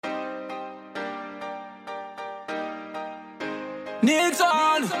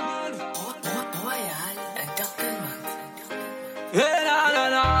NICKSON. Royal Entertainment. Hey, na na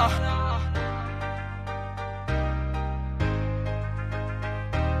na.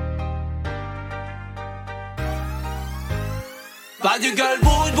 Vas-y gueule,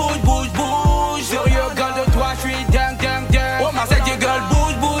 bouge, bouge, bouge, bouge. Sérieux gueule de toi, j'suis dingue, dingue, dingue. Oh ma cette gueule,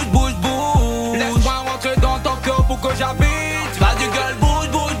 bouge, bouge, bouge, bouge. Laisse-moi rentrer dans ton cœur pour que j'habite. Vas-y gueule, bouge,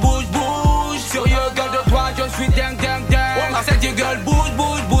 bouge, bouge, bouge. Sérieux gueule de toi, je suis dingue, dingue, dingue. Oh ma cette gueule, bouge,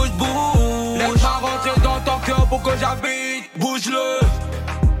 bouge, bouge, bouge. Laisse-moi rentrer dans ton cœur pour que j'habite. Bouge-le.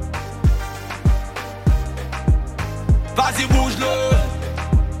 Vas-y bouge-le.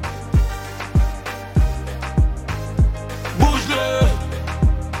 Bouge-le.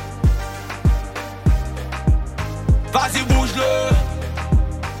 Vas-y bouge-le.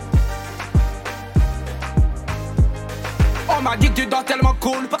 On m'a dit que tu danses tellement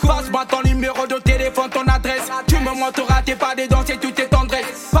cool. Passe-moi ton numéro de téléphone, ton adresse. Tu me montreras tes pas des danses et toutes tes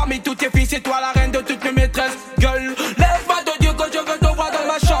tendresses. Parmi toutes tes filles, c'est toi la reine de toutes mes maîtresses. Gueule, laisse-moi te dire que je veux te voir dans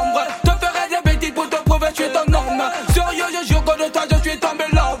ma chambre. Te ferai des bêtises pour te prouver que je suis ton homme. Sérieux, je jure que de toi je suis tombé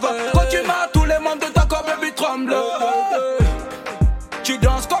love. Quand tu m'as, tous les membres de ton corps, baby, tremblent. Tu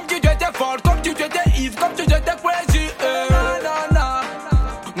danses comme tu étais folle, comme tu étais Yves, comme tu étais crazy.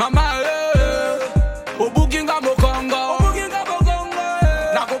 Maman, au booking à Mokongo.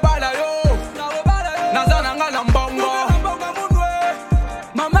 Nakobala yo, Nazananga Lambongo.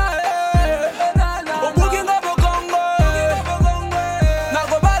 Maman, au booking à Mokongo.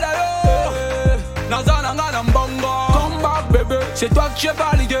 Nakobala yo, Nazananga Lambongo. Come back bébé, c'est toi que j'ai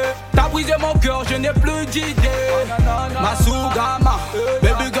validé. T'as brisé mon cœur, je n'ai plus d'idée. Ma Sougama,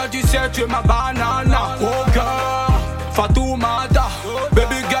 baby girl, tu sais, tu es ma banana. Oh girl, Fatoumata,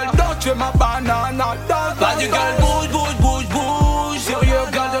 baby girl, donc tu es ma banana. Vas-y girl, bouge, bouge, bouge, bouge. Sérieux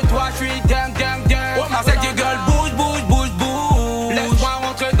girl, de toi, je suis dingue, dingue, dingue. Oh ma sexy girl, bouge, bouge, bouge, bouge. Laisse-moi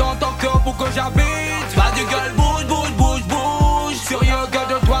rentrer dans ton cœur pour que j'habite. Vas-y girl, bouge, bouge, bouge, bouge. Sérieux girl,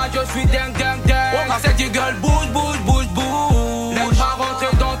 de toi, je suis dingue, dingue, dingue. Oh ma sexy girl, bouge, bouge, bouge, bouge. Laisse-moi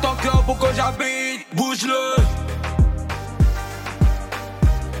rentrer dans ton cœur pour que j'habite. Bouge-le.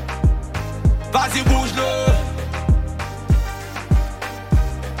 Vas-y bouge-le.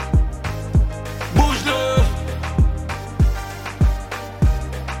 Bouge-le.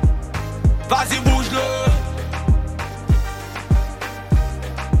 Vas-y bouge-le.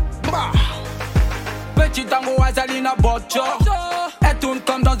 Bah. Petit tango Azalina Boccio. Elle tourne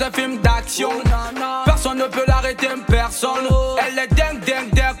comme dans un film d'action. Personne ne peut l'arrêter, personne. Elle est dingue,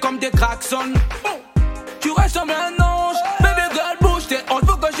 dingue, dingue comme des klaxons. Tu ressembles à un ange. Baby girl bouge tes hanches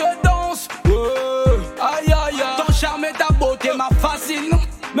pour que je danse. Aïe aïe aïe. Ton charme et ta beauté me fascinent.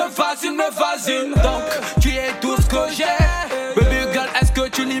 Me fascine, me fascine. Donc tu es tout ce que j'ai. Baby girl, est-ce que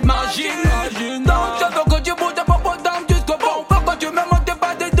tu l'imagines? Donc je veux que tu bouges tes propres dames jusqu'au bon. Pourquoi tu me montes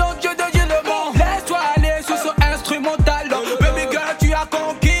pas des dents, je te dis le mot. Laisse-toi aller sur ce instrumental. Baby girl, tu as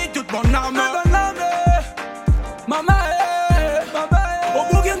conquis toute mon âme. Maman, au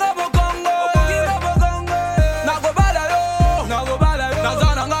booking à Mokongo. Nakobala yo,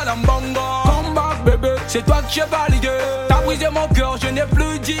 Nazananga Lambongo. Come back bébé, c'est toi que j'ai validé. T'as brisé mon cœur, je n'ai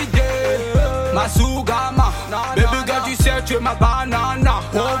plus d'idée. Ma Sougama, baby girl, tu sais, tu es ma banana.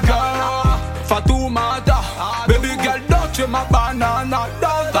 Oh girl, Fatoumata, baby girl, donc tu es ma banana.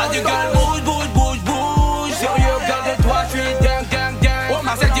 Vas-y girl, bouge, bouge, bouge, bouge. Sérieux girl, de toi, je suis dingue, dingue, dingue. Oh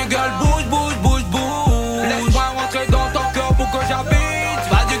ma sexy girl, bouge, bouge, bouge, bouge. Laisse-moi rentrer dans ton cœur pour que j'habite.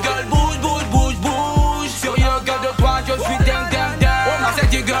 Vas-y girl, bouge, bouge, bouge, bouge. Sérieux girl, de toi, je suis dingue, dingue, dingue. Oh ma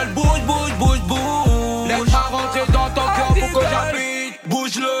sexy girl, bouge, bouge, bouge, bouge. Laisse-moi rentrer dans ton cœur pour que j'habite.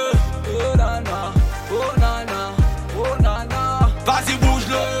 Bouge-le. Oh nana, oh nana, oh nana. Vas-y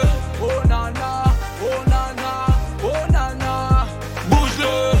bouge-le. Oh nana, oh nana, oh nana.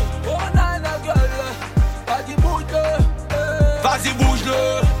 Bouge-le. Oh nana gueule. Vas-y bouge-le. Vas-y bouge-le.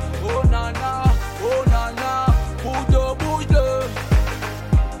 Oh nana, bouge-le.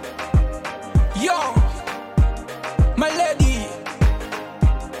 Yo, my lady.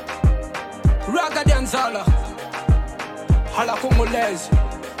 Raga dancehall à la congolaise.